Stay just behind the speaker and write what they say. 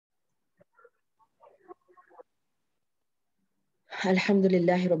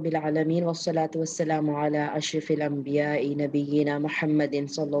Alhamdulillahi Rabbil Alameen wassalatu wassalamu ala ashrafil anbiya'i nabiyyina Muhammadin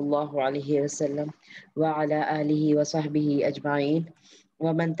sallallahu alayhi wa sallam wa ala alihi wa sahbihi ajma'in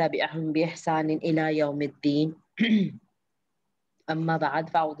wa man tabi'ahum bi ihsanin ila yawmiddin. Amma ba'd,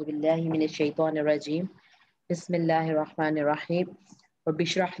 fa'udhu billahi minash shaitanir rajim. Bismillahir rahmanir rahim. Rabbi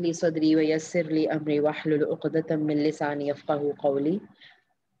shrah li sadri wa yassir li amri wahlul 'uqdatam min lisani yafqahu qawli.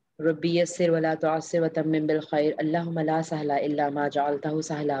 ربي يسر ولا تعسر وتمم بالخير اللهم لا سهل إلا ما جعلته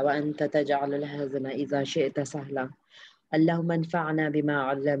سهلا وأنت تجعل الحزن إذا شئت سهلا اللهم انفعنا بما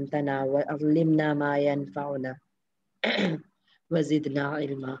علمتنا وعلمنا ما ينفعنا وزدنا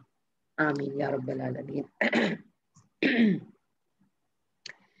علما آمين يا رب العالمين.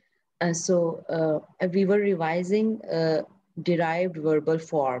 We were revising derived verbal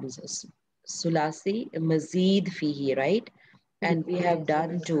forms, Thulaathi, Mazid, Fihi, right? And we have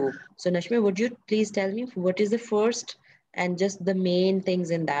done two. So Nashmi, would you please tell me what is the first and just the main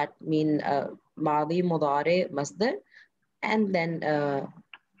things in that mean Madi, Mudare, Masdar, and then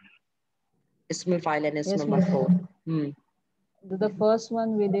Ismul Fa'il and Ismul Maf'ul. The first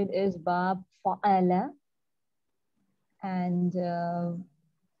one we did is Bab Fa'ala, and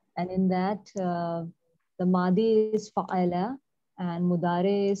in that the Madi is Fa'ala and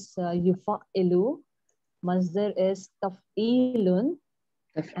Mudare is Yufa'ilu. Masdar is taf'ilun,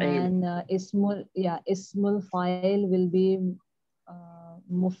 and ismul fa'il will be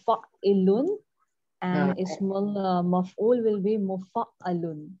mufa'ilun, and ismul maf'ul will be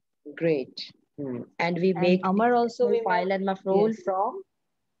mufa'alun. Great. And we make Amar also we fa'il and maf'ul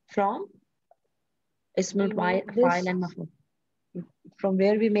from ismul fa'il and maf'ul. From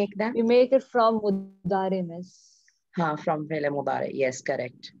where we make them? We make it from mudare, miss. From fi'l mudare. Yes,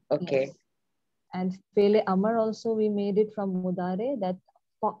 correct. Okay. Yes. And Fele Amar also we made it from Mudare, that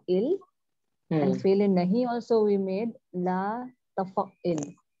Fa'il. And Fele Nahi also we made La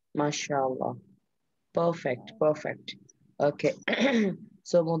Tafa'il. MashaAllah. Perfect, perfect. Okay.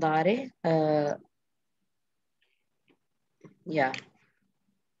 So Mudare,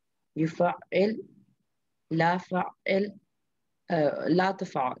 Yufa'il, La Fa'il, La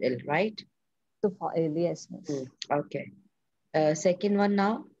Tafa'il, right? Tafa'il, yes, miss. Okay. Second one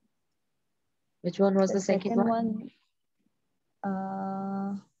now? Which one was the second one?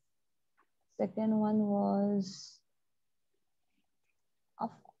 Second one was.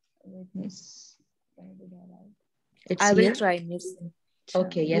 Wait, miss. Where did I write? I will try, miss.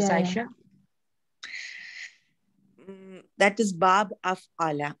 Okay, yes, Aisha. That is Bab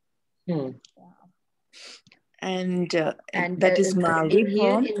Af'ala. And that is Madi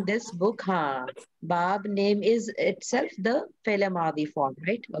form. Here in this book, Bab name is itself the Fa'il Madi form,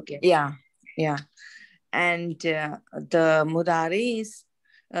 right? Okay. Yeah. And the Mudari is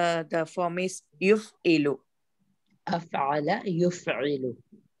the form is Yuf'ilu. Af'ala Yuf'ilu.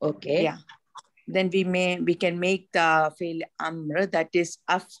 Okay. Yeah. Then we can make the Fi'l Amr, that is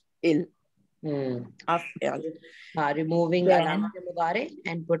Af'il. Af'il. Removing alamat mudari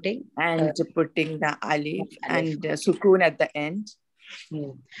and putting the alif and sukoon at the end.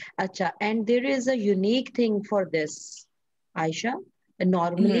 Acha, and there is a unique thing for this, Aisha.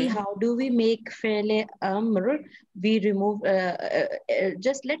 Normally, how do we make Fi'l Amr? We remove.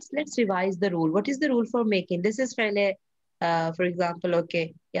 Just let's revise the rule. What is the rule for making? This is Fi'l. For example,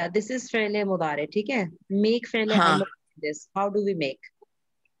 okay, yeah, this is Fi'l Mudari. Okay, make Fi'l Amr. This. How do we make?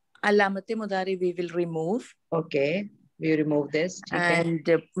 Alamat Mudari we will remove. Okay, we remove this. And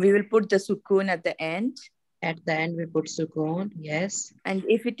we will put the sukoon at the end. At the end, we put sukoon. Yes. And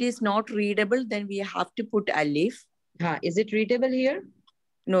if it is not readable, then we have to put alif. Is it readable here?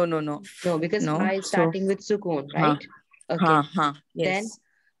 No. No, because ha is starting with sukoon, right? Okay. Yes.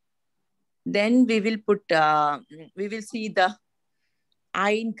 Then we will put, we will see the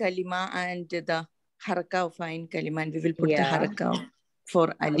ayn kalima and the haraka of ayn kalima, and we will put the haraka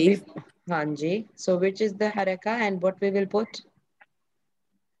for alif. Hanji. So which is the haraka and what we will put?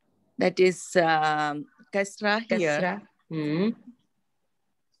 That is kasra here.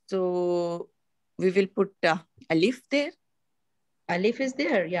 So we will put alif there. Alif is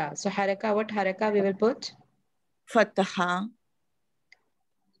there, yeah. So haraka, what haraka we will put? Fataha.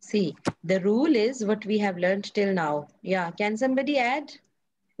 See, the rule is what we have learned till now. Yeah, can somebody add?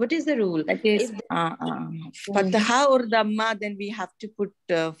 What is the rule? That is Fataha or Dhamma, then we have to put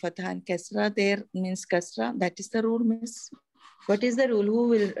Fataha and Kasra there, means Kasra. That is the rule, miss. What is the rule? Who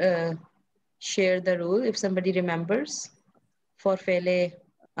will share the rule if somebody remembers for Fi'l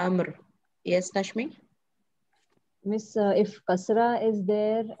Amr? Yes, Nashmi? Miss, if Kasra is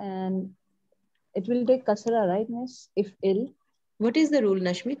there, and it will take Kasra, right, miss? If ill. What is the rule,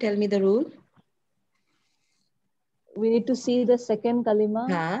 Nashmi? Tell me the rule. we need to see the second kalima.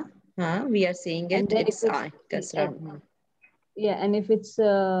 We are seeing it. And then It's kasra. Yeah, and if it's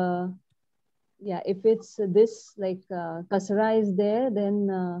if it's this like kasra is there, then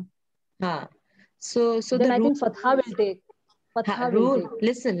so then the I rule, think fatha will take. Fatha will rule. take.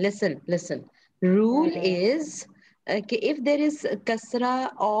 Listen. Rule Yeah. is if there is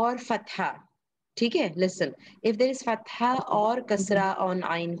kasra or fatha. Okay, listen. If there is fatha or kasra on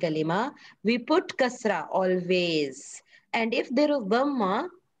ain kalima, we put kasra always. And if there is dhamma,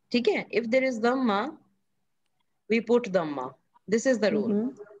 okay, if there is dhamma, we put dhamma. This is the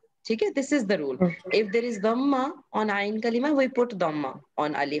rule. Okay, this is the rule. If there is dhamma on ain kalima, we put dhamma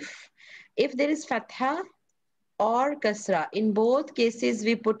on alif. If there is fatha or kasra, in both cases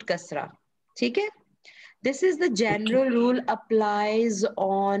we put kasra. Okay? This is the general rule, applies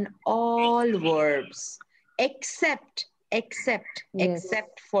on all verbs except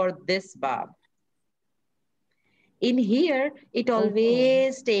for this bab. In here, it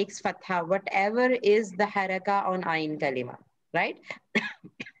always takes fatha, whatever is the haraka on ain kalima, right?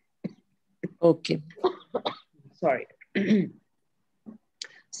 Okay. Sorry.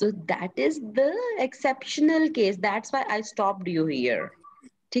 So that is the exceptional case. That's why I stopped you here.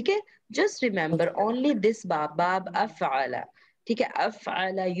 Okay? Just remember only this bab af'ala. Okay,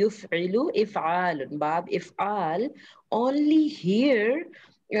 af'ala yuf'ilu if'alun, bab if'al. Only here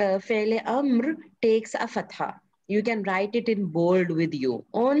fi'l amr takes a fatha. You can write it in bold with you.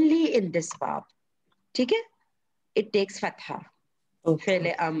 Only in this bab. Okay? It takes fatha.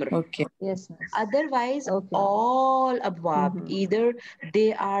 Fi'l amr. Okay. Yes. Otherwise, all abwab, either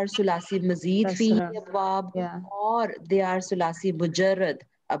they are sulasi mazid fihi abwab, or they are sulasi mujarrad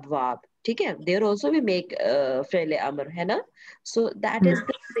abwab. Okay? There also we make fi'l amr, hai na? So that is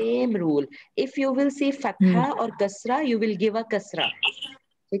the same rule. If you will see fatha or kasra, you will give a kasra.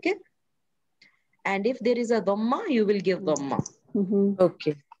 Okay? And if there is a dhamma, you will give dhamma.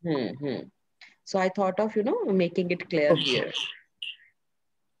 Okay. So I thought of, making it clear here.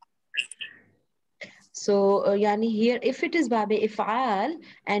 So, yani here, if it is babe if'al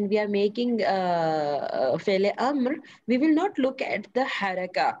and we are making fi'l amr, we will not look at the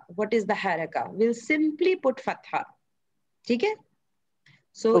haraka. What is the haraka? We'll simply put fatha. Okay?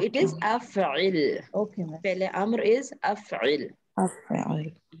 So it is af'il. Okay. Fi'l amr is af'il.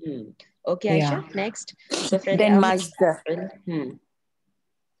 Af'al. Okay, Aisha, next. So fi'l Then amr masdar.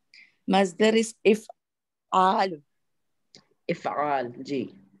 Masdar is if'al. If'al,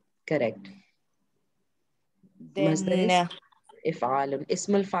 ji. Correct. Then Masdar is if'al.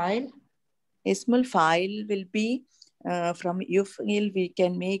 Ismul fa'il? Ismul fa'il will be from yuf'il we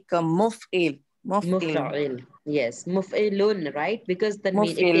can make a muf'il. Muf'il. Yes, muf'ilun, right? Because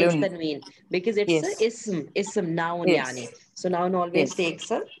tanween, it takes tanween. Because it's a ism, noun, yani. So noun always takes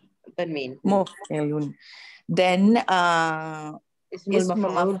a tanween. Muf'ilun. Then Ismul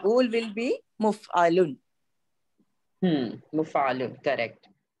maf'ul will be muf'alun. Muf'alun, correct.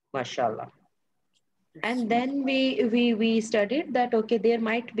 Mashallah. And then we studied that, okay, there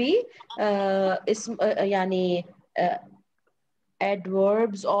might be yani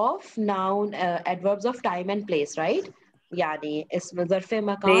adverbs of noun, adverbs of time and place, right? Yani ism zarf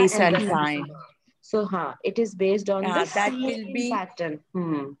makan Place and and zarf time. So it is based on the That same will be pattern.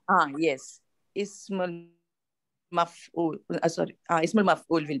 Yes. Ismul maf'ul. Ismul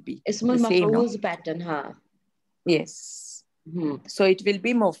maf'ul will be Ismul the same, no? maf'ul's pattern, Yes. So it will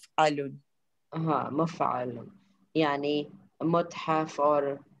be muf'alun. مفعل. Yani muthaf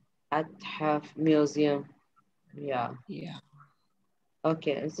or athaf, museum. Yeah.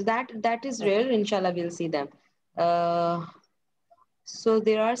 Okay, so that is rare. Inshallah, we'll see them. So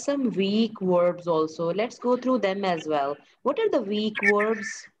there are some weak verbs also. Let's go through them as well. What are the weak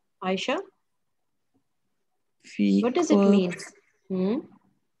verbs, Aisha? What does it mean?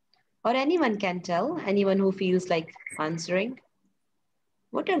 Or anyone can tell, anyone who feels like answering.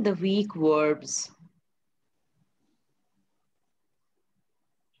 What are the weak verbs?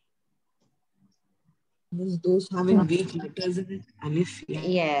 Those having weak letters in it. Alif.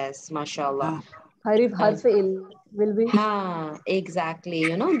 Yes, mashallah. Harf-il will be.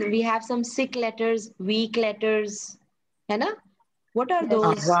 Exactly. We have some sick letters, weak letters. Hai na? What are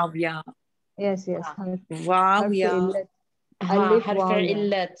those? Wow, yeah. Yes. Wow, yeah. Alif, Harf wow,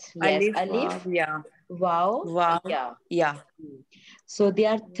 illat. Yes, Alif, wow, wow, yeah. yeah. So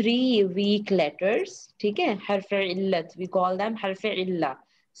there are 3 weak letters. Okay? Harf illat. We call them harf illa.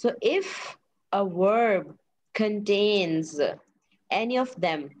 So if a verb contains any of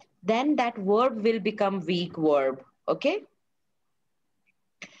them, then that verb will become weak verb. Okay?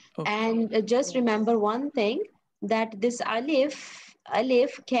 And just remember one thing, that this alif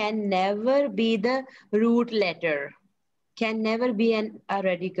can never be the root letter. can never be a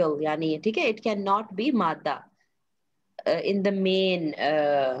radical. Yani, okay? It cannot be madda in the main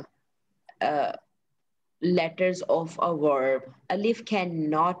uh, letters of a verb. Alif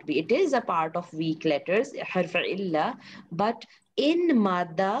cannot be. It is a part of weak letters, harf illa, but in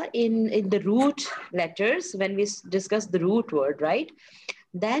madda, in the root letters, when we discuss the root word, right?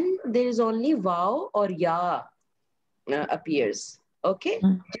 Then there is only waw or ya appears. Okay?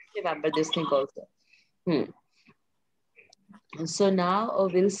 Just remember this thing also. So now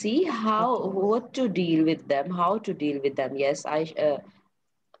we'll see what to deal with them, how to deal with them. Yes,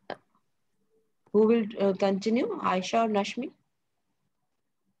 who will continue? Aisha or Nashmi?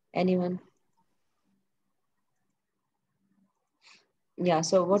 Anyone? Yeah,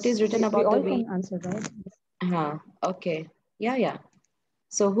 so what is written We about the all week? can answer, right? Okay. Yeah.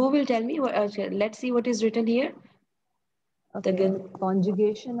 So who will tell me? Okay, let's see what is written here. Okay, the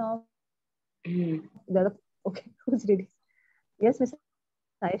conjugation of the, okay, who's reading? Yes, Miss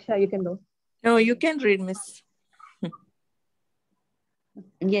Aisha, you can go. No, you can read, Miss.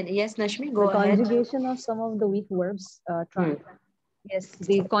 Yes, Nashmi, go The ahead. conjugation of some of the weak verbs. Yes,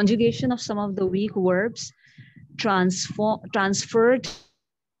 the conjugation of some of the weak verbs transferred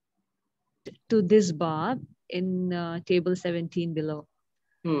to this bab in table 17 below.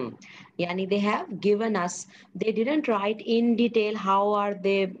 Yani they have given us, they didn't write in detail how are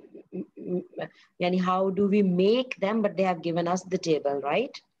they, yani how do we make them, but they have given us the table,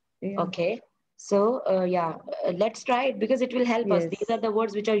 right? Yeah. Okay. So let's try it because it will help us. Yes. These are the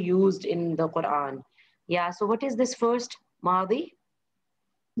words which are used in the Quran. Yeah. So what is this first? Madi?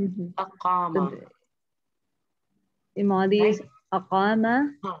 Aqama. Madi is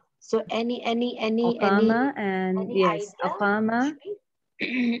aqama. So any Aqama and any yes, idea? aqama.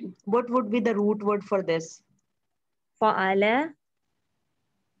 What would be the root word for this? Fa'ala.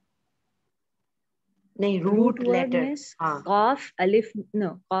 Root word letter. is qaf, alif,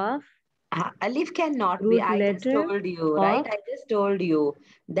 no, qaf. Alif cannot be. Root I just letter, told you, qaf. right? I just told you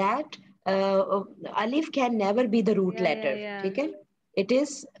that alif can never be the root letter. Okay? It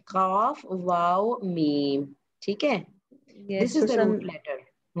is qaf, waw, meem. Okay? This is the root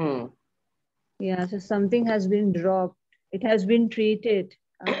letter. Yeah, so something has been dropped. It has been treated.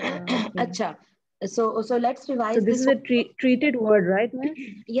 Acha. So let's revise so this is a treated word, right, ma'am?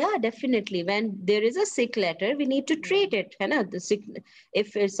 Yeah, definitely. When there is a sick letter, we need to treat it. Hai na?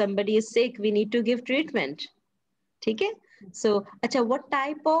 If somebody is sick, we need to give treatment. Okay? So, acha, what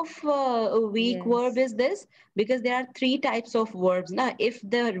type of weak verb is this? Because there are 3 types of verbs. Na? If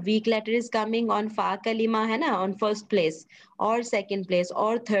the weak letter is coming on fa kalima, hai na? On first place, or second place,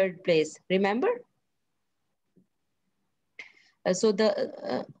 or third place. Remember? So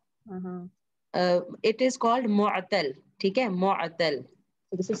the it is called mu'tal. Okay? Mu'tal.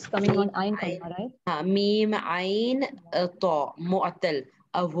 So this is coming on ayn kalima, right? Mim, ayn, ta, mu'tal.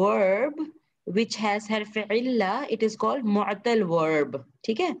 A verb which has harf illa, it is called mu'tal verb.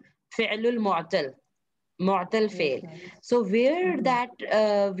 Okay? Fi'lul mu'tal. Mu'tal fail. So where that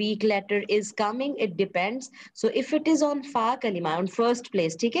weak letter is coming, it depends. So if it is on fa kalima, on first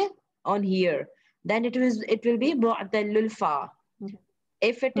place, okay? On here, then it will be mu'talul fa.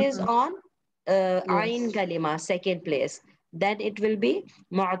 If it is on ayn kalima, second place, then it will be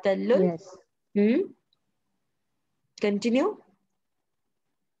mu'tallul. Continue.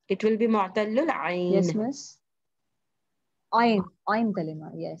 It will be mu'tallul ayn. Yes, miss. Ayn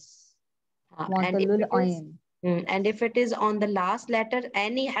kalima, yes. Mu'tallul ayn. And if it is on the last letter,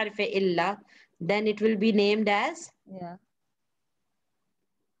 any harf illa, then it will be named as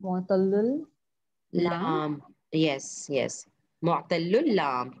Mu'tallul lam. Yes. Mu'tallul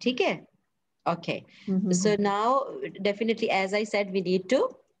lam. Okay? Okay. So now, definitely, as I said, we need to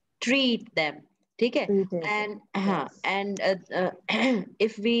treat them. Okay? And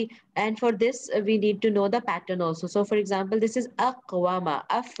if we, and for this, we need to know the pattern also. So, for example, this is aqwama,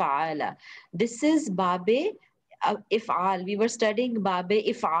 af'ala. This is babe if'al. We were studying babe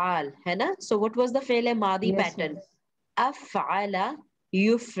if'al. Hai na? So, what was the fi'l madi pattern? Af'ala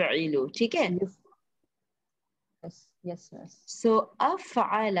yuf'ilu. Okay? Yes. So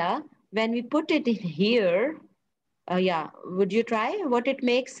af'ala, when we put it in here, would you try what it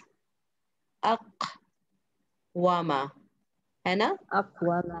makes? Aqwama. है ना?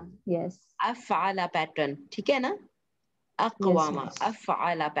 Aqwama, yes. Af'ala pattern. ठीक है ना? Aqwama.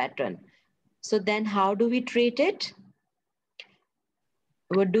 Af'ala pattern. So then how do we treat it?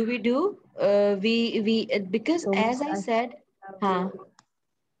 What do we do? Because so as I said,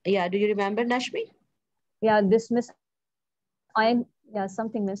 yeah, do you remember, Nashmi? Yeah, this miss ayn,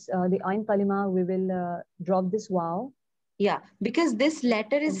 something miss the ayn kalima, we will drop this wow. Yeah, because this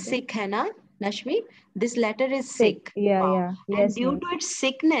letter is sick, hai na? Nashmi, this letter is Sick. sick. Yeah, Wow. yeah. And Yes, due miss. to its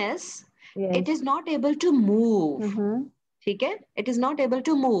sickness, Yes. it is not able to move. Mm-hmm. Okay? It is not able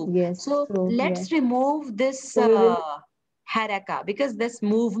to move. Yes, So true. let's Yes. remove this So we will. haraka, because this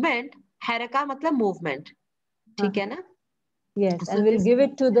movement, haraka matlab movement. ठीक है ना? Yes, So and we'll this give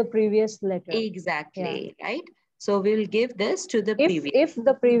it to the previous letter. exactly, right? So we'll give this to the previous. If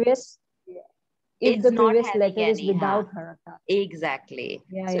the previous It's not previous having letter is any, without haraka. Exactly.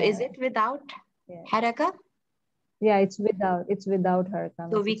 Yeah, So yeah, is yeah. it without Yes. haraka? Yeah, it's without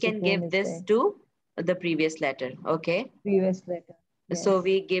haraka. So we It's can sukoon give is this there. to the previous letter. Okay. Previous letter. Yes. So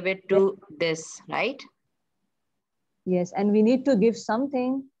we give it to this, right? Yes, and we need to give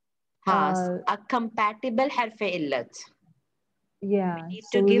something. A compatible harf illat. Yeah. We need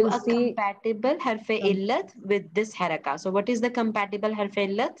So to we give will a see compatible harf illat with this haraka. So what is the compatible harf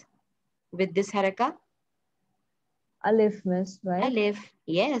illat with this haraka? alif, miss, right? Alif.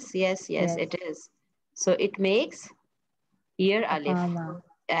 Yes, yes, yes, it is. So it makes here alif. Aqama.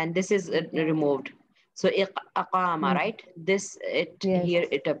 And this is removed. So aqama, right? This here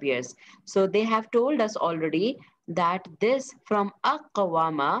it appears. So they have told us already that this from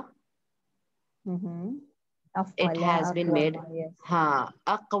aqwama, it has been made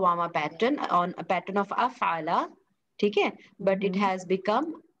aqwama pattern on a pattern of af'ala, okay? But it has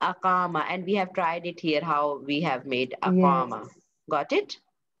become aqama, and we have tried it here how we have made aqama. Got it?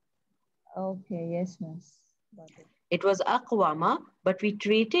 Okay, yes, miss. Got it. It was aqwama, but we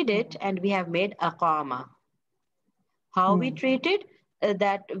treated it and we have made aqama. How we treat it?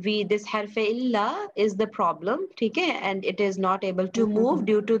 That this harf illa is the problem, okay? And it is not able to move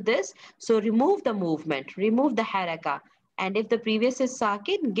due to this. So remove the movement, remove the haraka. And if the previous is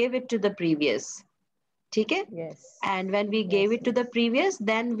sakin, give it to the previous. Okay? Yes. And when we gave it to the previous,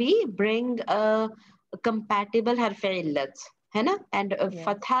 then we bring a compatible harf illat. है ना? And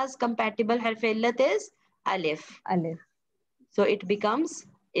fatha's compatible harf illat is alif. Alif. So it becomes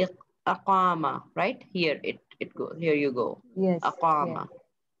aqama, right? Here it goes. Here you go. Yes. Aqama.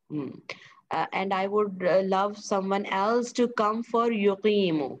 And I would love someone else to come for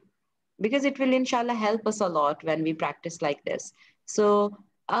yuqimu, because it will inshallah help us a lot when we practice like this. So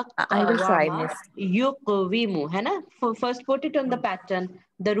I will try, miss. yuqwimu, है ना? First put it on the pattern.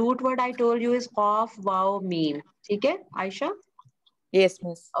 The root word I told you is qaf, waw, mim. ठीक है, Aisha? Yes,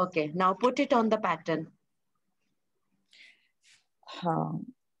 miss. Okay, now put it on the pattern.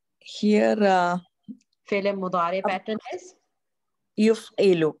 Here Fi'l mudari pattern is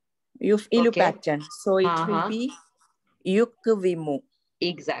yuf'ilu pattern. So it will be yuqwimu.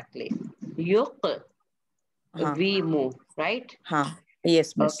 Exactly. Yuqwimu, right?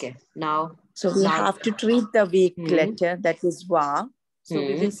 Yes, miss. Okay. Now so we have to treat the weak letter, that is wa. So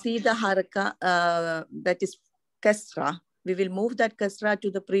we will see the haraka, that is kasra. We will move that kasra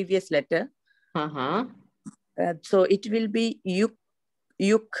to the previous letter. So it will be yuk.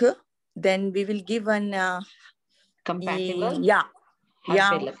 Then we will give an compatible.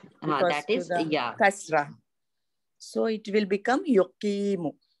 That is kasra. So it will become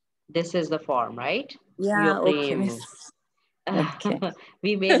yuqimu. This is the form, right? Yeah. Okay, miss. Okay.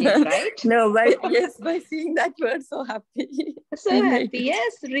 We made it, right? No, but yes, by seeing that word, so happy. So happy.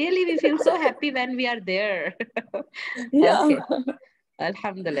 Yes, really, we feel so happy when we are there. Yeah. Okay.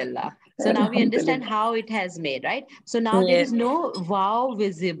 Alhamdulillah. So now we understand how it has made, right? So now there is no wow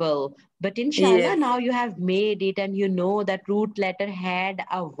visible, but inshallah now you have made it and you know that root letter had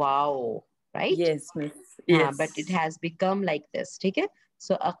a wow, right? Yes, miss. Yes. But it has become like this, okay?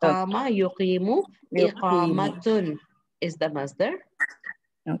 So aqama, yuqimu, iqamatun is the masdar.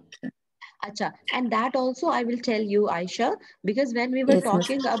 Okay. Acha, and that also I will tell you, Aisha, because when we were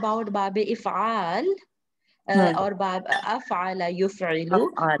talking about babe if'al or bab af'ala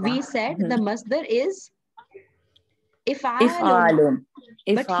yuf'ilu, we said the masdar is if'alun.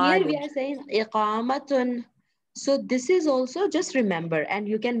 But here we are saying iqamatun. So this is also, just remember, and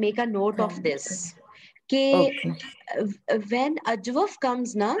you can make a note of this. When ajwaf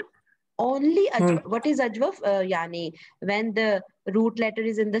comes na, only ajwaf. What is ajwaf? Yani when the root letter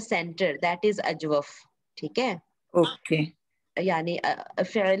is in the center, that is ajwaf. ठीक है? Okay. Yani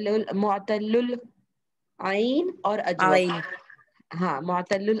fi'lul mu'tallul ain or ajwaf.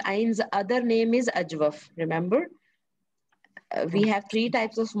 Mu'tallul ain's other name is ajwaf. Remember? We have three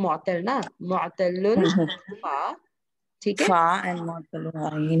types of mu'tal na. Mu'tallul fa. ठीक है? Fa and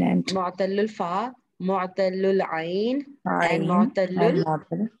mu'tallul ain and mu'tallul fa, mu'tallul ain, and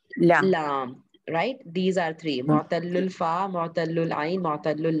mu'tallul lam. Right? These are three. Mu'tallul fa, mu'tallul ain,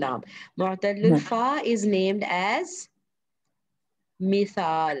 mu'tallul lam. Mu'tallul fa is named as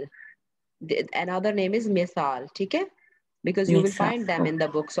mithal. Another name is mithal. Okay? Because you will find them in the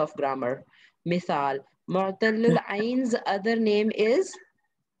books of grammar. Mithal. Mu'tallul Ain's other name is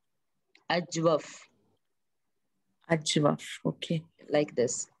Ajwaf. Ajwaf. Okay. Like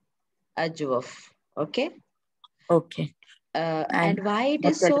this. Ajwaf. Okay. Okay. And why it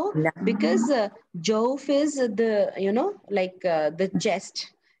is so? Because Jawf is the, you know, like the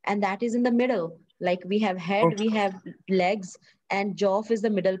chest, and that is in the middle. Like we have head, we have legs, and Jawf is the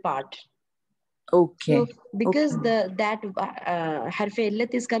middle part. Okay. So because that harf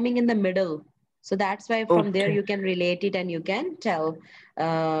illat is coming in the middle, so that's why from there you can relate it and you can tell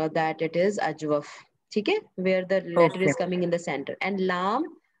that it is ajwaf. Okay, where the letter is coming in the center. And lam,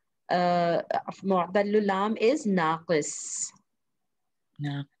 mu'tallu lam is naqis.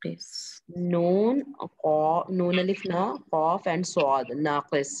 Naqis. Noon, noon alif na, qaf and swad,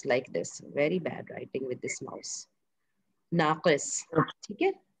 naqis, like this. Very bad writing with this mouse. Naqis.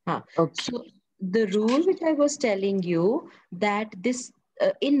 Okay? So the rule which I was telling you, that this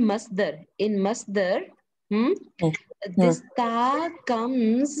in masdar, this ta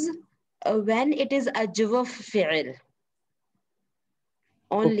comes when it is ajwaf fi'il.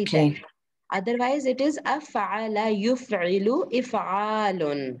 Only then. Otherwise, it is af'ala yuf'ilu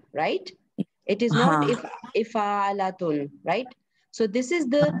if'alun, right? It is not if'alatun, right? So this is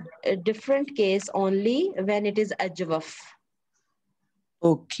the different case only when it is ajwaf.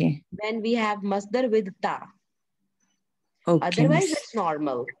 Okay. When we have masdar with ta. Okay. Otherwise, it's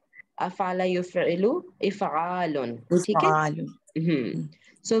normal. Af'ala yuf'ilu if'alun. Okay?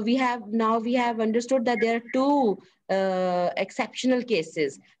 So we have understood that there are two exceptional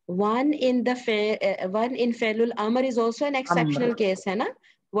cases. One in Fi'lul Amr is also an exceptional case, है ना?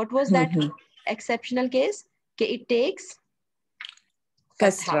 What was that exceptional case? It takes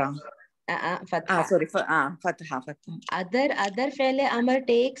Kasra. Fatha. Sorry, Fatha. Other Fi'l Amr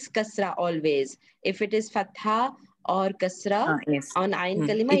takes kasra always. If it is Fatha or kasra on Ain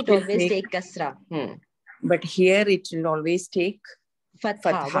Kalima, it always takes kasra. But here it will always take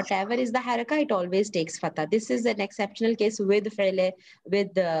Fatha. Whatever is the haraka, it always takes fatha. This is an exceptional case with fi'le,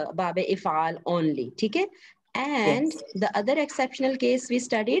 with the babe ifal only. Okay? And the other exceptional case we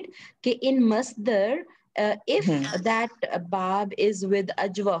studied, in masdar, if that bab is with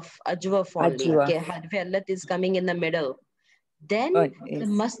ajwaf only, okay, harf illat is coming in the middle, then the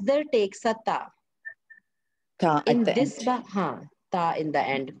masdar takes a ta. In this bab, ta in the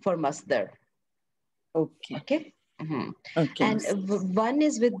end for masdar. Okay. And one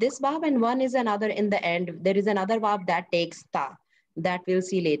is with this bab and one is another in the end. There is another bab that takes ta. That we'll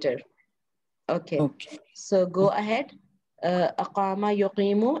see later. Okay. So go ahead. Aqama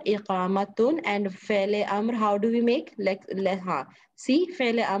yuqimu iqamatun, and fi'l amr. How do we make? See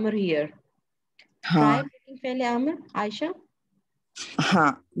fi'l amr here. Try making fi'l amr, Aisha.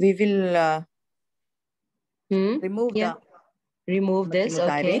 We will remove this.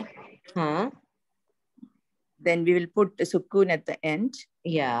 Okay. Then we will put the sukoon at the end.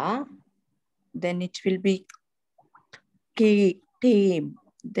 Yeah. Then it will be qim.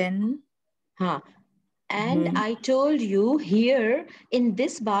 Then. And I told you here in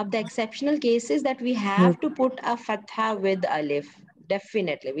this bab, the exceptional case is that we have to put a fatha with alif.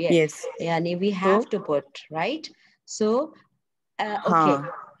 Definitely. We have to put, right? So, okay.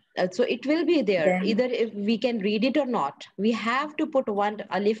 So it will be there. Then, either if we can read it or not. We have to put one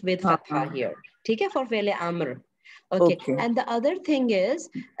alif with fatha here. Okay, for fi'l amr. Okay. And the other thing is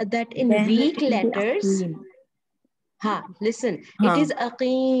that in then weak letters, listen, it is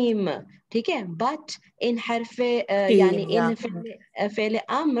aqim. Okay, but in harf, in fi'l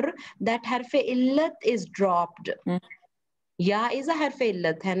amr, that harf illat is dropped. Ya is a harf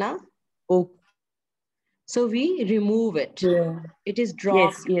illat, hai na? So we remove it. It is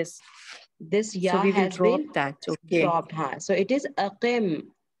dropped. Yes. This ya has been dropped. So it is aqim.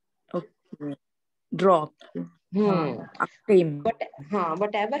 Dropped. Aqim.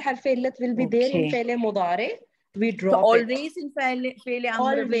 Whatever harf illat will be there in fi'l mudare, we drop so always it. In fi'l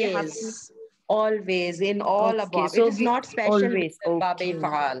amr we have to... Always in all above. So it is not special always. with bab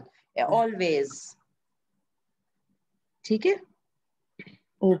fa'al. Always. Okay?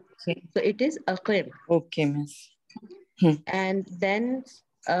 Okay. So it is aqim. Okay, miss. And then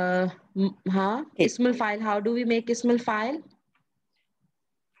ismul fa'il. How do we make ismul fa'il?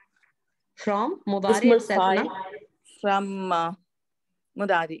 From mudari itself, na? From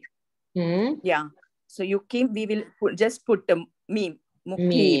mudari. Yeah. So you came, we will just put the meme.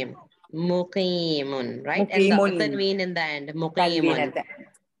 Muqim. Muqimun, right? Muqimun. And the tanween in the end. Muqimun.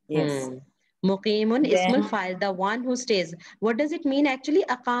 Yes. Muqimun, ismul fa'il, the one who stays. What does it mean actually?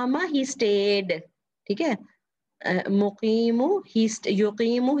 Aqama, he stayed. Okay? Muqimu,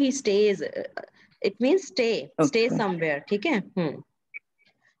 yuqimu, he stays. It means stay. Stay somewhere. Okay?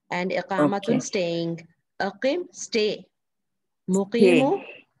 And iqamatun, Okay. staying. Aqim, stay. Stay. Muqimu,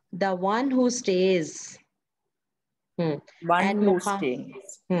 the one who stays. One And who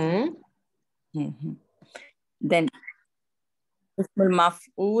stays. Hmm. Then ismul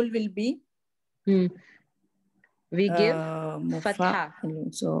maf'ul will be we give fatha.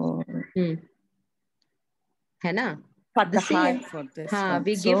 So है ना? The fatha same. for this हाँ, one.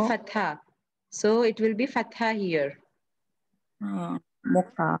 we So, give fatha. So it will be fatha here.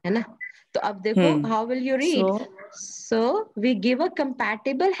 muqa. है ना? तो अब देखो, how will you read? So we give a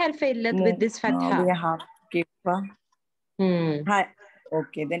compatible harf illat with this fatha. We have to give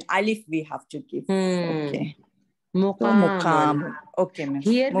okay, then alif we have to give. Okay. Muqamun. Okay, miss.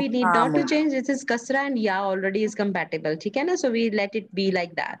 Here we need not to change. This is kasra and ya already is compatible. ठीक है ना? So we let it be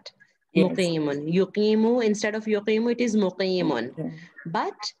like that. Yes. Muqimun. Yuqimu, instead of yuqimu, it is muqimun. Okay.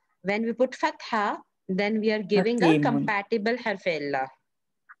 But when we put fatha, then we are giving a compatible harf illa.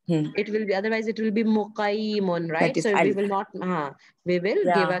 It will be, otherwise it will be muqayyimun, right? So we will not, we will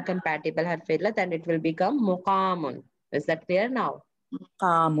give a compatible harf illa, then it will become muqamun. Is that clear now?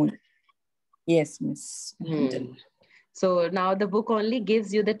 Muqamun. Yes, miss. So now the book only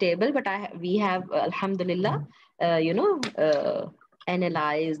gives you the table, but we have, alhamdulillah,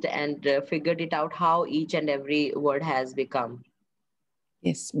 analyzed and figured it out how each and every word has become.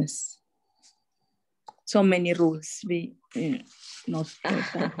 Yes, miss. So many rules we not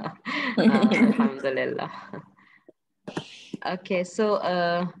that. Alhamdulillah. Okay, so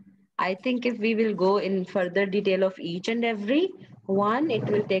I think if we will go in further detail of each and every one, it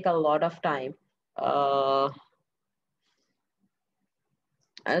will take a lot of time. So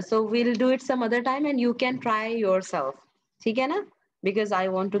we'll do it some other time and you can try yourself. ठीक है ना? Because I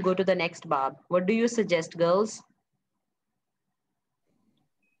want to go to the next bab. What do you suggest, girls?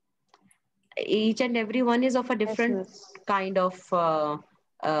 Each and every one is of a different kind of...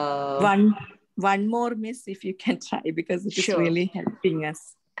 One more, miss, if you can try, because it is really helping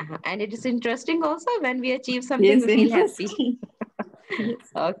us. And it is interesting also when we achieve something, we feel happy. Yes.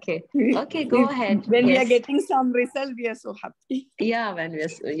 Okay. Okay, go ahead. When we are getting some result, we are so happy. Yeah, when we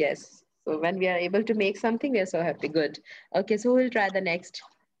are, yes. So when we are able to make something, we are so happy. Good. Okay, so we'll try the next.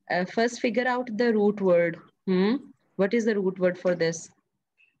 First, figure out the root word. What is the root word for this?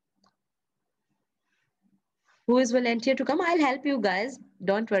 Who is volunteer to come? I'll help you guys.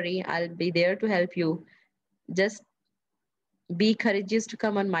 Don't worry. I'll be there to help you. Just be courageous to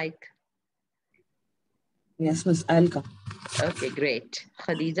come on mic. Yes, miss. I'll come. Okay, great.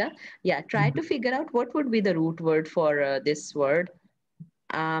 Khadija, yeah, try to figure out what would be the root word for this word.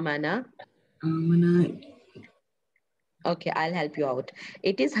 Amana. Amana. Okay, I'll help you out.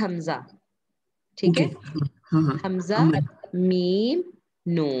 It is Hamza. Okay? Hamza, Meme,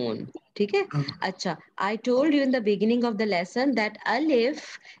 Noon. Okay? Acha, I told you in the beginning of the lesson that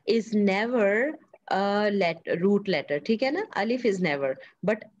Alif is never a root letter. Okay? Na? Alif is never.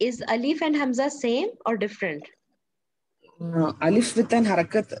 But is Alif and Hamza same or different? Alif with an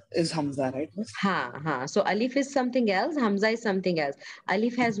harakat is Hamza, right? So Alif is something else, Hamza is something else.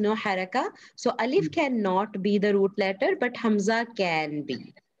 Alif has no haraka, so Alif cannot be the root letter, but Hamza can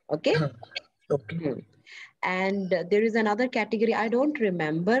be. Okay? Okay. And there is another category, I don't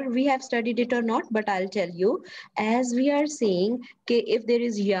remember we have studied it or not, but I'll tell you. As we are saying, if there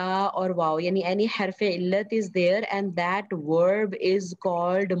is ya or waw, any harf illat is there, and that verb is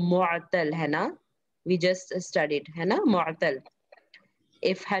called mu'tal, hai na? We just studied, hai na? Mu'tal.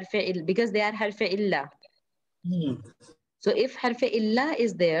 If harf because they are harf illa. So if harf illa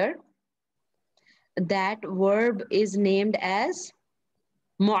is there, that verb is named as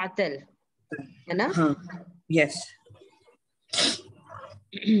mu'tal. Hai na? Yes.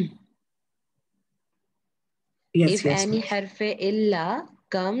 If any harf illa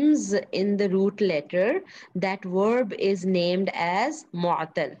comes in the root letter, that verb is named as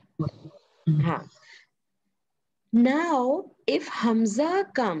mu'tal. Now, if Hamza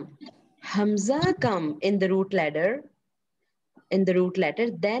come in the root letter,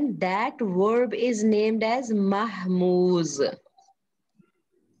 then that verb is named as mahmuz.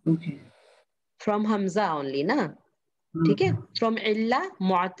 Okay. From Hamza only, na? Okay. From illa,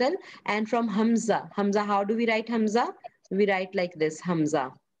 mu'tal, and from Hamza. Hamza, how do we write Hamza? We write like this,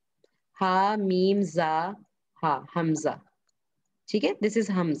 Hamza. Ha, mim, za, ha, Hamza. Okay? This is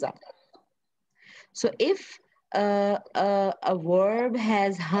Hamza. So if a verb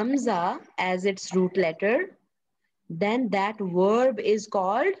has Hamza as its root letter, then that verb is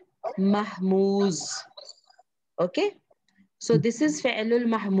called mahmuz. Okay? So this is fi'lul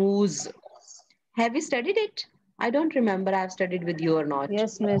mahmuz. Have you studied it? I don't remember I've studied with you or not.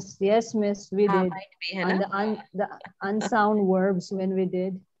 Yes, miss. Yes, miss. We did. Might be, On the unsound verbs when we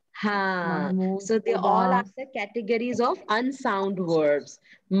did. Ha. Mahmood, So they all are Muda. the categories of unsound verbs.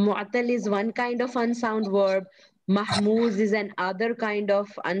 Mu'tal is one kind of unsound verb. Mahmuz is an other kind of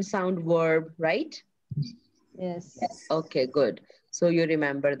unsound verb, right? Yes. Okay, good. So you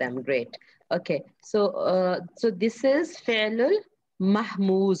remember them. Great. Okay. So this is fi'lul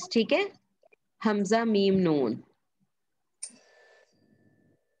mahmuz. ठीक है? Hamza mim noon.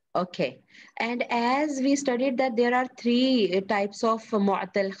 Okay. And as we studied that there are three types of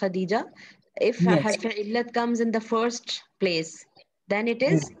mu'tal, Khadija. If Yes. harf illat comes in the first place, then it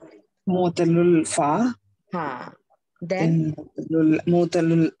is Mutalul fa, ha. then Then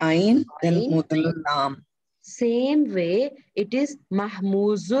mutalul ain, then ain. mutalul lam. Same way, it is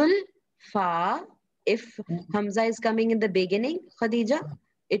mahmuzul fa. If hamza is coming in the beginning, Khadija,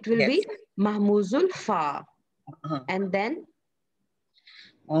 it will Yes. be mahmuzul fa. Uh-huh. And then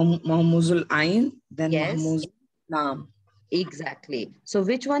Mahmuzul ain, then yes, mahmuzul lam. exactly. So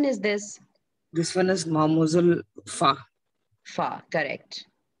which one is this? This one is mahmuzul fa. Fa, correct.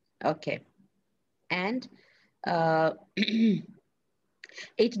 Okay. And uh,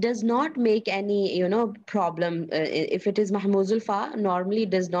 it does not make any problem. If it is mahmuzul fa, normally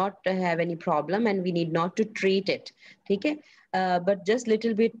it does not have any problem and we need not to treat it. Okay. But just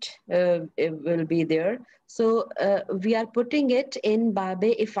little bit it will be there. So we are putting it in babe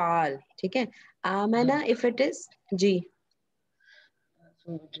ifal. Okay. Amana, if it is ji,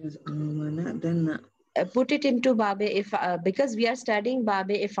 So it is amana, then put it into babe if because we are studying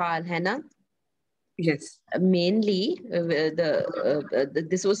babe ifal, hai na? yes. Mainly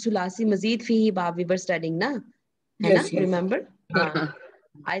this was Thulaathi Mazid fihi Bab we were studying, na? Hai na? Yes, yes. Remember?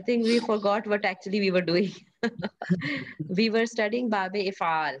 I think we forgot what actually we were doing. We were studying Babe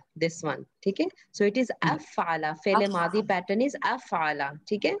Ifal, this one. Okay? So it is afala. Fele Madi pattern is afala.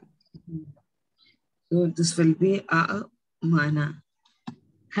 Okay? So this will be amana.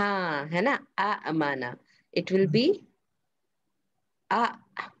 Ha, hai na? Amana. It will be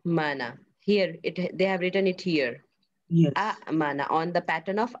amana. Here, they have written it here. Yes. Amana on the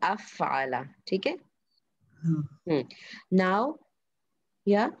pattern of afala. Okay? Uh, Now,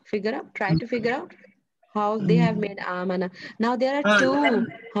 yeah, try to figure out how they have made amana. Now there are two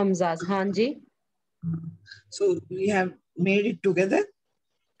hamzas, Hanji. So we have made it together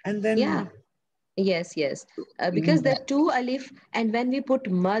and then Yeah, yes. Because the two alif, and when we put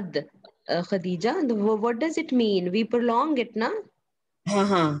mad, Khadija, what does it mean? We prolong it, na?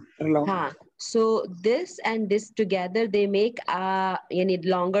 prolong. Ha. So this and this together, they make you need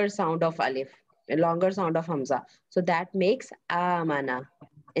longer sound of alif, a longer sound of hamza. So that makes amana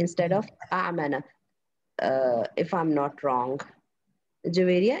instead of amana. If I'm not wrong.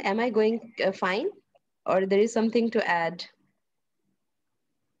 Javeria, am I going fine? Or there is something to add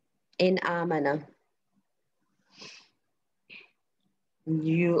in amana?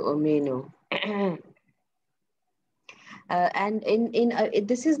 You may know. And in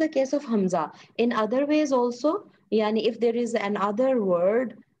this is the case of hamza. In other ways also, yani if there is another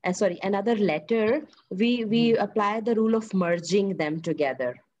word, sorry, another letter, we apply the rule of merging them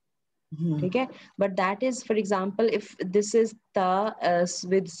together. Okay, but that is, for example, if this is ta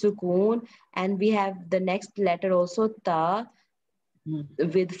with sukoon and we have the next letter also ta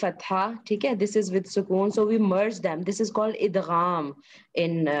with fatha, okay, this is with sukoon, so we merge them. This is called idgham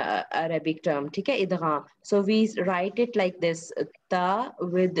in Arabic term, okay, idgham. So we write it like this, ta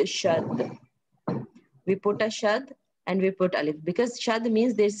with shad. We put a shad and we put alif because shad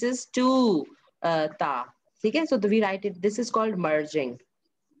means this is two ta. Okay, so we write it. This is called merging,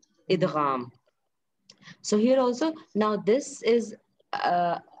 idgham. So here also, now this is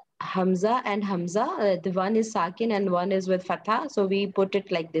Hamza and Hamza. The one is Sakin and one is with Fatha. So we put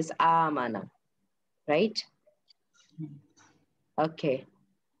it like this, Amana, right? Okay.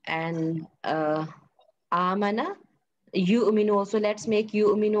 And Amana, Yu'minu also. Let's make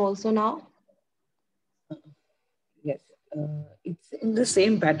Yu'minu also now. Yes. It's in the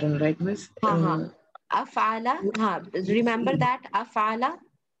same pattern, right, Miss? Af'ala. Remember that? Af'ala.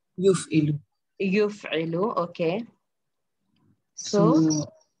 Yuf'ilu. Yuf'ilu. Okay. So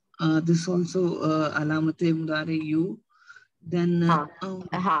this also alamate mudare you. Then I'll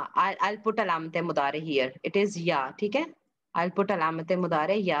put alamate mudare here. It is ya. Okay. I'll put alamate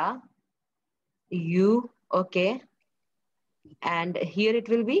mudare ya. You. Okay. And here it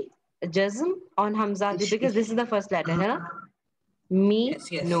will be jazm on hamza because this is the first letter. Hai? Me.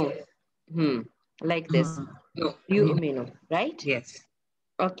 yes. No. Like this. No. You me no. Right? Yes.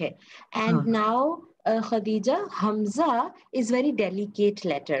 Okay. And now, Khadija, Hamza is very delicate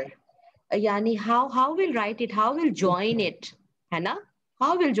letter. Yani how we'll write it, how we'll join it, है ना?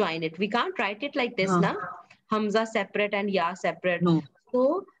 How we'll join it? We can't write it like this, na? Hamza separate and ya separate. No.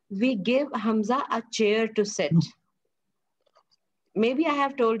 So we give Hamza a chair to sit. Maybe I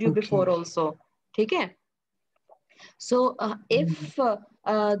have told you before also. Okay? So if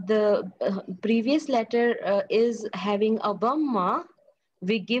the previous letter is having a dhamma,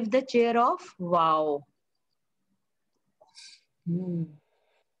 we give the chair of wow.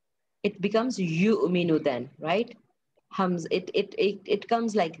 It becomes yu'minu then, right? It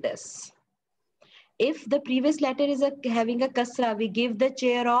comes like this. If the previous letter is having a kasra, we give the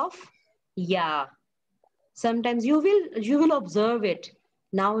chair of ya. Sometimes you will observe it.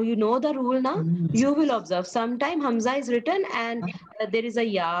 Now you know the rule now. You will observe. Sometimes Hamza is written and there is a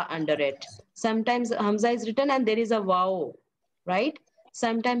ya under it. Sometimes Hamza is written and there is a wow, right?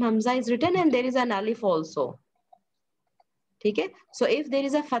 Sometimes Hamza is written and there is an alif also. Okay? So if there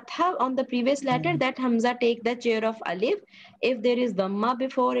is a fatha on the previous letter, that Hamza take the chair of alif. If there is dhamma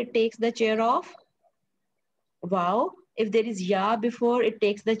before, it takes the chair of wow. If there is ya before, it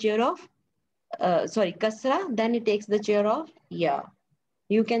takes the chair of kasra, then it takes the chair of ya.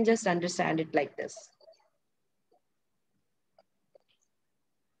 You can just understand it like this.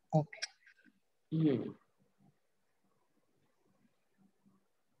 Okay.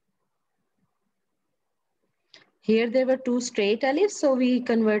 Here there were two straight alifs, so we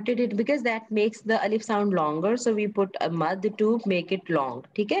converted it because that makes the alif sound longer. So we put a mad to make it long.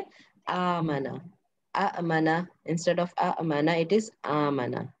 Okay? Amana. Amana. Instead of amana, it is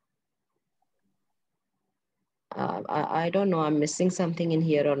amana. I don't know, I'm missing something in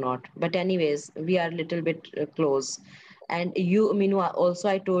here or not. But anyways, we are a little bit close. And you, Minu, also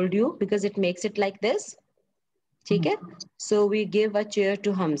I told you because it makes it like this. Okay? So we give a chair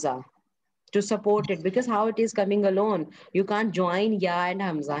to Hamza to support it because how it is coming alone. You can't join ya and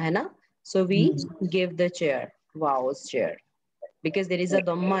Hamza, hai na? So we give the chair, vow's chair. Because there is a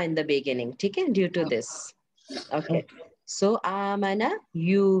dhamma in the beginning. Okay? Due to this. Okay. So amana,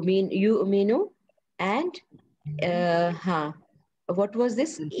 you minu, and what was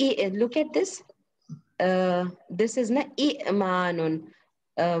this? Look at this. This is na i'manun.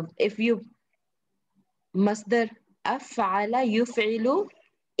 If you masdar af'ala yuf'ilu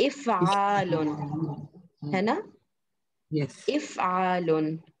if'alun. है ना? Yes.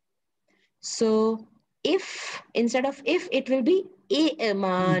 If'alun. So if instead of if, it will be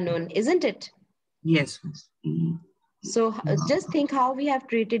i'manun, isn't it? Yes. So just think how we have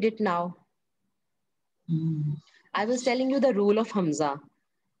treated it now. I was telling you the rule of Hamza.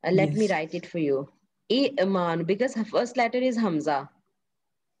 Let me write it for you. Iman, because first letter is Hamza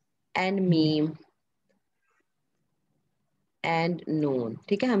and Meme and Noon.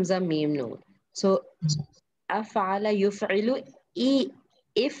 Okay, Hamza, Meme, Noon. So afala yuf'ilu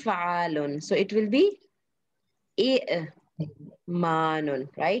if'alun. So it will be i'manun,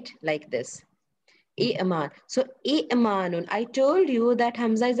 right? Like this. I'man. So i'manun. I told you that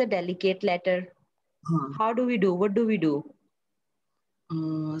Hamza is a delicate letter. How do we do? What do we do?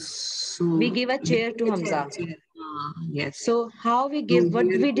 So we give a chair to Hamza. Yes. So how we give, what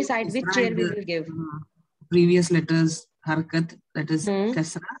do we decide, which chair we will give? Previous letters, harkat, that is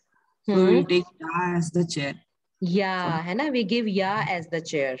kasra. So we take ya as the chair. Yeah, hai na? We give ya as the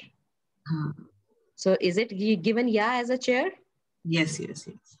chair. So is it given ya as a chair? Yes, yes,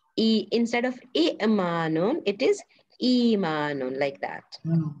 yes. Instead of imanun, it is imanun, like that.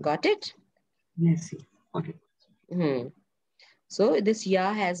 Got it? Yes, got it. So this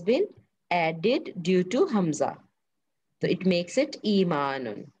ya has been added due to Hamza. So it makes it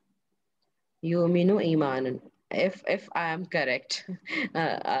imanun. Yuminu imanun. If I am correct.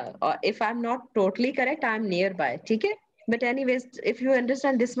 Or if I'm not totally correct, I'm nearby. Okay? But anyways, if you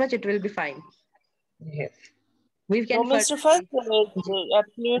understand this much, it will be fine. Yes. We can no, Mr. Riffat,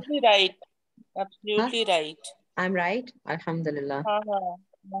 absolutely right. Absolutely right. I'm right? Alhamdulillah.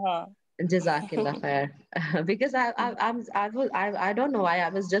 Jazakillah khair. Because I don't know why I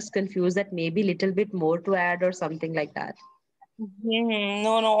was just confused that maybe little bit more to add or something like that.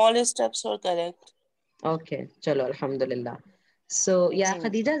 No, all his steps are correct. Okay, chalo, alhamdulillah. So yeah,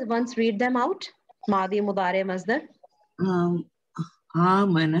 Khadija, once read them out. Madi Mudare Masdar.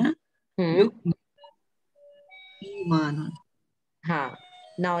 Amana. Iman. Ha.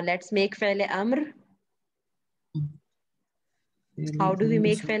 Now let's make Fa'il Amr. How do we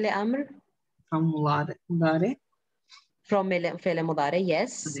make Fa'il Amr? From Mudare. From Fa'il Mudare,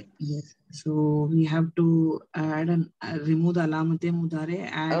 yes. Yes. So we have to add remove the alamate Mudare,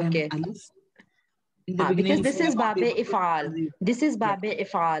 add an alif. Because this is Babe Ifal. This is Babe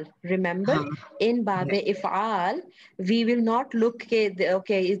Ifal. Remember, in Babe Ifal, we will not look,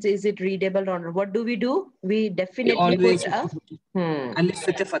 okay, is it readable or not? What do? We definitely put a alif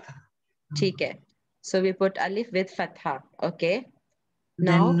with a fatha. Okay. So we put alif with fatha. Okay.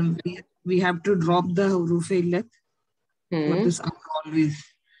 Now then we have to drop the huruf illat for this amr always.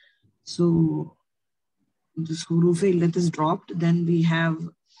 So this huruf illat is dropped. Then we have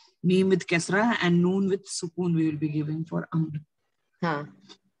mim with kasra and noon with sukoon we will be giving for amr.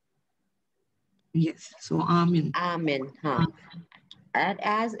 Yes. So amin. Amin. And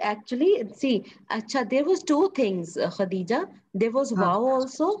as actually, see, acha, there was two things, Khadija. There was waw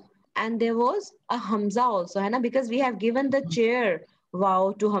also, and there was a hamza also, है ना? Because we have given the chair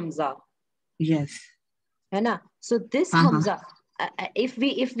waw to hamza. Yes. है ना? So this hamza, if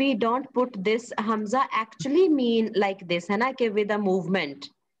we don't put this hamza, actually mean like this, है ना? कि with a movement,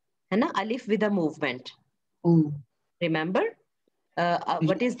 है ना? Alif with a movement. Oh. Remember?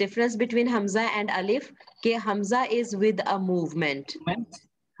 What is difference between hamza and alif? Ke hamza is with a movement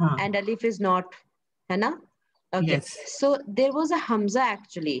and alif is not, है ना? Okay. Yes. So there was a hamza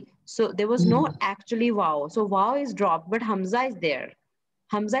actually. So there was no actually waw. So waw is dropped, but hamza is there.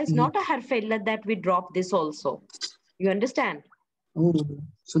 Hamza is not a harf illat that we drop this also. You understand? Oh,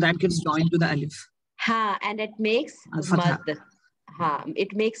 so that gets joined to the alif. And it makes mad.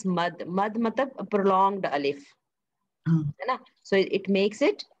 It makes mad. Mad matlab prolonged alif. So it makes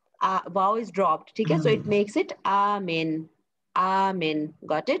it waw is dropped. Okay? So it makes it amin. Amin.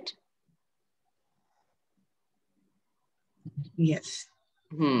 Got it? Yes.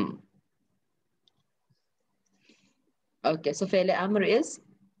 Okay, so fi'l amr is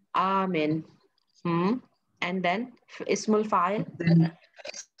amin. And then ismul fa'il.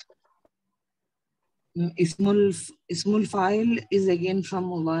 Ismul fa'il is again from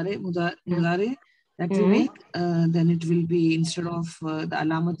mudare that we make. Then it will be, instead of the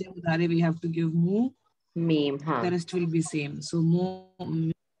alamat mudare, we have to give Mim. The rest will be same. So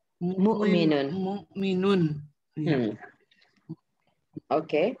mu'minun.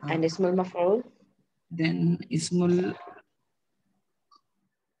 Okay, and ismul maf'ul? Then ismul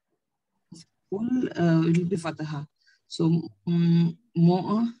will be fataha. So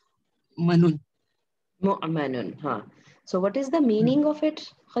mu'manun. Mu'manun. So what is the meaning of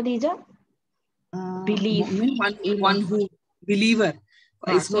it, Khadija? Belief. One who, believer.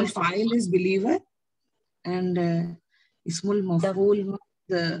 Ismul fa'il is believer, and ismul maf'ul,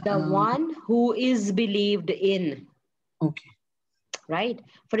 the one who is believed in. Okay. Right?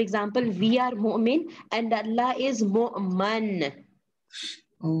 For example, we are mu'min and Allah is mu'man.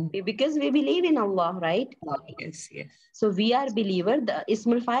 Because we believe in Allah, right? Yes, yes. So we are believer, the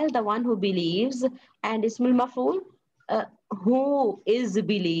ismul fa'il, the one who believes, and ismul maf'ul, who is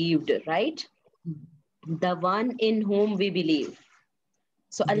believed, right? The one in whom we believe.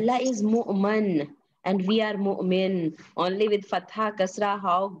 So Allah is mu'man and we are mu'min. Only with fatha, kasra,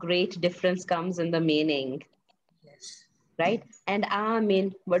 how great difference comes in the meaning. Yes. Right? And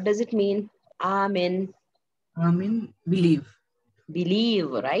amin, what does it mean? Amin. Amin, believe.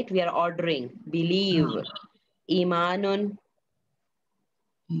 Believe, right? We are ordering. Believe. Imanun.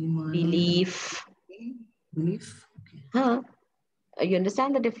 Belief. Belief. Okay. You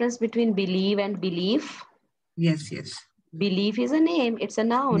understand the difference between believe and belief? Yes, yes. Belief is a name. It's a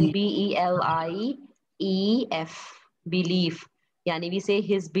noun. B-E-L-I-E-F. Belief. Yani we say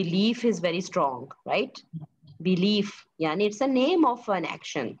his belief is very strong, right? Belief. Yani it's a name of an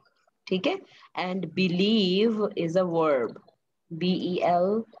action. Okay? And believe is a verb.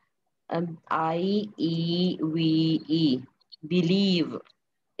 B-E-L-I-E-V-E. Believe.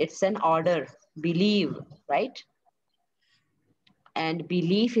 It's an order. Believe, right? And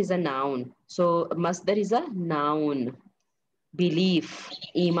belief is a noun. So masdar is a noun. Belief,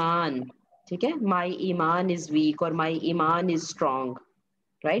 iman. Okay? My iman is weak or my iman is strong.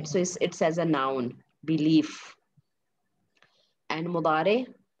 Right? So it says a noun. Belief. And mudare?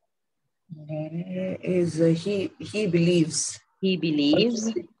 Mudare is he believes. He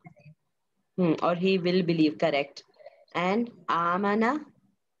believes. Or he will believe, correct. And amana?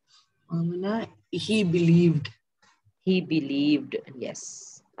 Amana, he believed. He believed,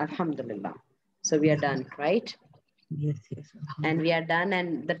 yes. Alhamdulillah. So we are done, right? Yes, yes. And we are done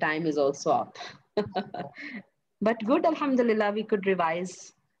and the time is also up. But good, alhamdulillah, we could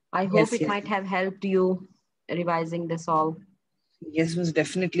revise. I hope it might have helped you revising this all. Yes, was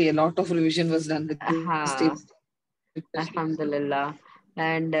definitely a lot of revision was done with this. Alhamdulillah.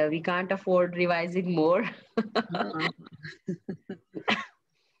 And we can't afford revising more.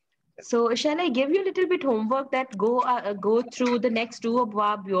 So shall I give you a little bit homework that go through the next two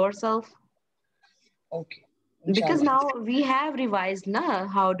abwab yourself? Okay. Because now we have revised, na?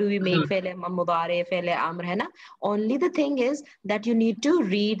 How do we make fi'l mudare, fi'l amr, hai na? Only the thing is that you need to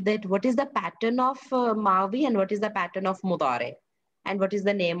read that what is the pattern of mavi and what is the pattern of mudare, and what is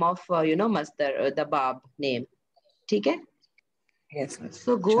the name of masdar, the bab name. Okay? Yes, miss.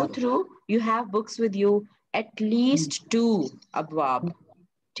 So go Inshallah. through, you have books with you, at least 2 abwab.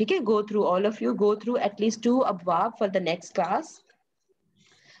 Okay, go through, all of you go through at least 2 abwab for the next class.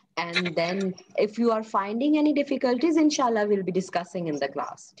 And then if you are finding any difficulties, inshallah, we'll be discussing in the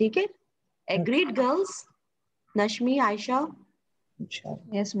class. Okay? Agreed, girls? Nashmi, Aisha? Inshallah.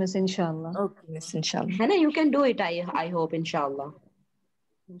 Yes, miss, inshallah. Okay, miss. Inshallah. Hannah, you can do it, I hope, inshallah.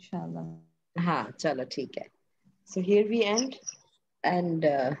 Inshallah. Haan, chalo, theek hai. So here we end. And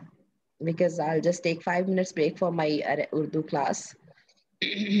because I'll just take 5 minutes break for my Urdu class.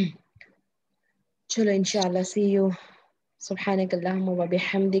 Chalo, inshallah, see you. سبحانك اللهم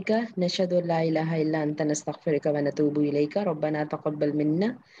وبحمدك نشهد أن لا إله إلا أنت نستغفرك ونتوب إليك ربنا تقبل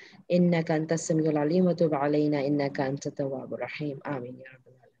منا إنك أنت السميع العليم وتب علينا إنك أنت التواب الرحيم آمين يا رب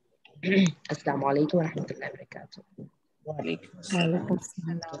العالمين. السلام عليكم ورحمة الله وبركاته. وعليكم Wa assalam. alaikum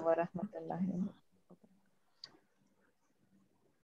assalam wa rahmatullahi.